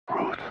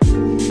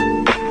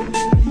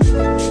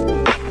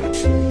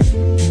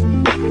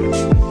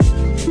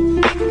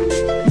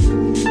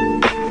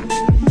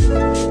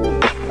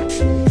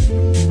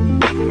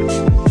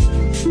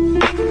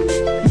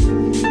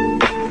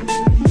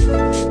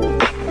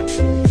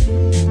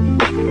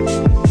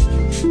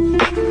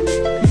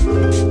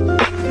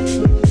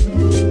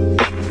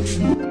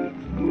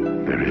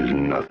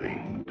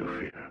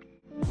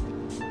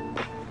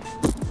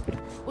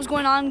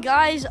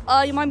Guys,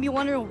 you might be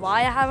wondering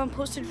why I haven't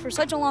posted for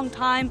such a long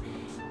time.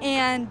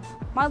 And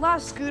my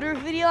last scooter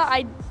video,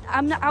 I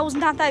was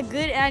not that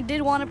good, and I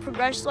did want to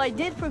progress, so I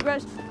did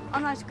progress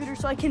on my scooter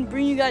so I can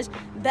bring you guys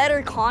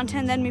better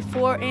content than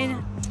before.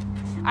 And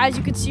as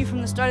you can see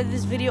from the start of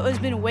this video, it's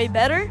been way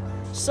better.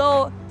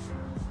 So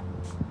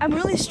I'm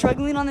really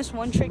struggling on this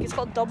one trick. It's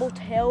called double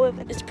tail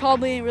whip. It's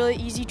probably a really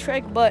easy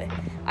trick, but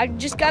I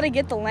just got to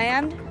get the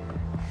land.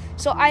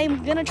 So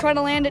I'm gonna try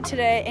to land it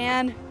today,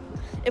 and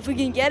if we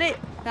can get it,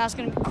 that's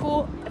gonna be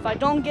cool. If I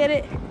don't get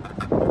it,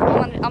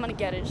 I'm gonna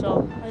get it,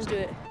 so let's do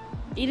it.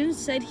 Aiden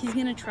said he's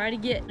gonna try to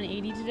get an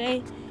 80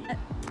 today.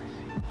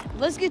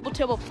 Let's get the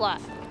table flat.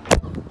 I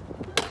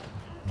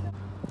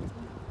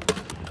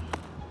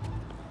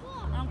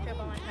don't care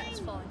about my hat, it's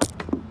falling.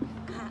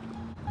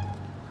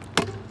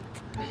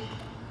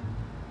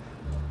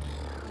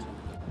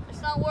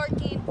 It's not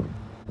working.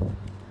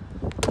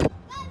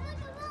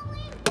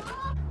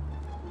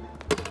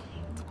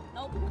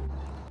 Nope.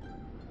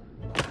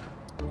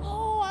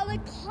 Oh, I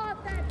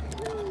caught that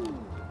too.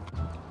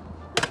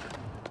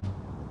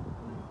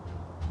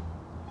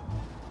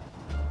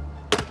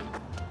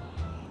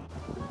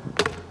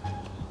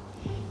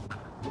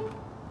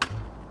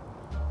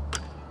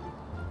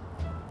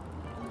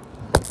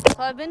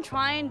 So I've been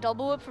trying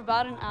double whip for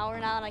about an hour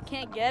now, and I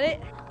can't get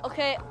it.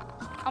 Okay,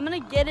 I'm gonna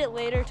get it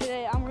later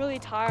today. I'm really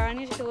tired. I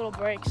need to take a little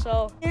break.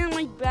 So, and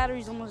my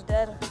battery's almost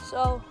dead.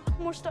 So,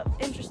 more stuff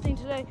interesting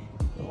today,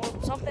 or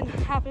something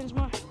happens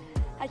more.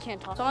 I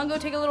can't talk. So I'm gonna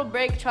go take a little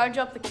break, charge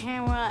up the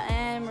camera,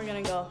 and we're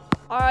gonna go.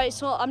 All right,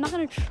 so I'm not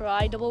gonna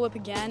try double whip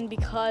again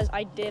because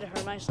I did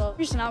hurt myself.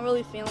 I'm just not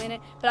really feeling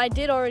it, but I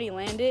did already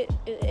land it.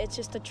 It's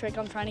just a trick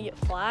I'm trying to get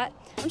flat.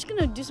 I'm just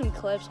gonna do some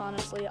clips,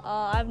 honestly.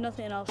 I have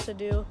nothing else to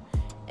do.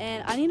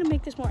 And I need to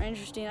make this more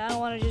interesting. I don't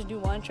want to just do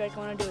one trick. I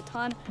want to do a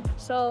ton.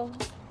 So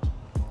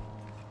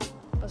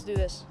let's do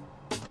this.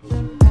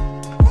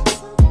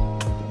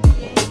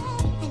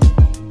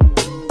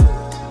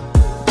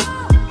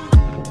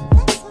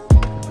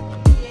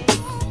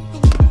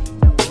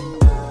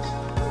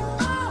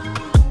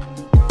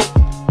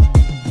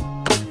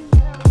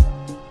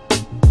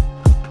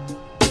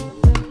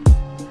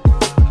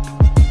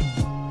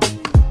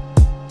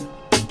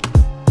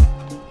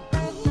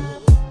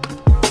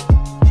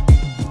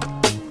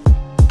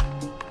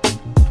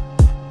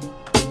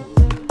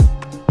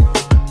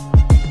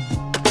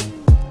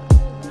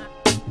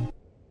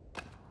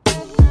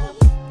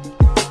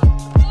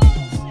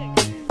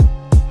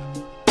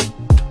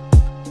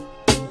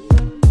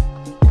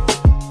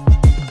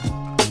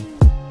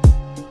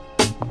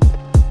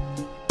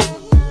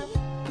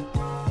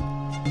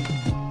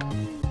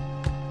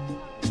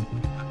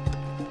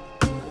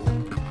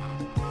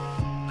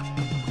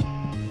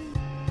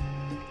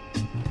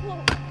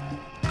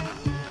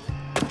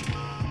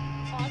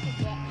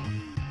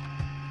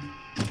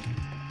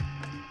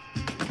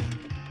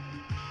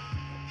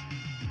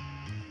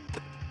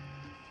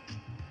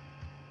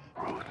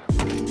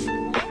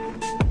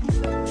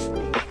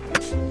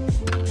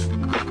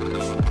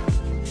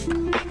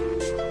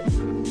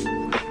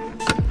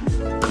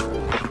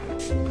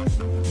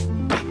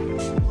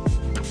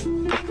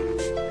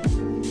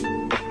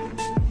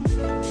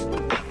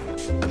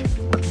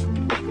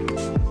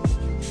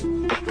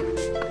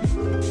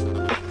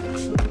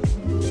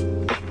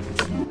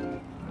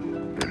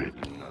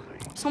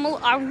 So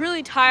I'm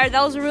really tired.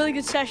 That was a really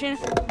good session.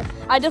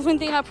 I definitely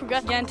think I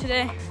progressed again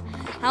today.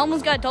 I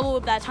almost got double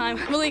whip that time.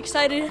 I'm really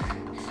excited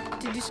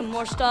to do some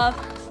more stuff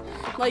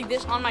like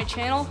this on my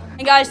channel.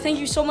 And guys, thank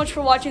you so much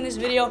for watching this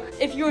video.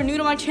 If you are new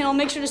to my channel,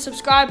 make sure to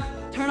subscribe,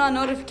 turn on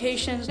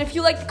notifications. If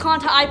you like the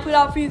content I put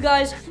out for you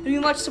guys, it'd be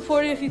much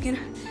supported if you can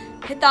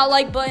hit that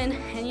like button.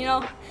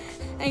 And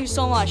thank you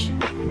so much.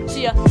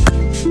 See ya.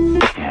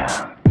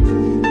 Yeah.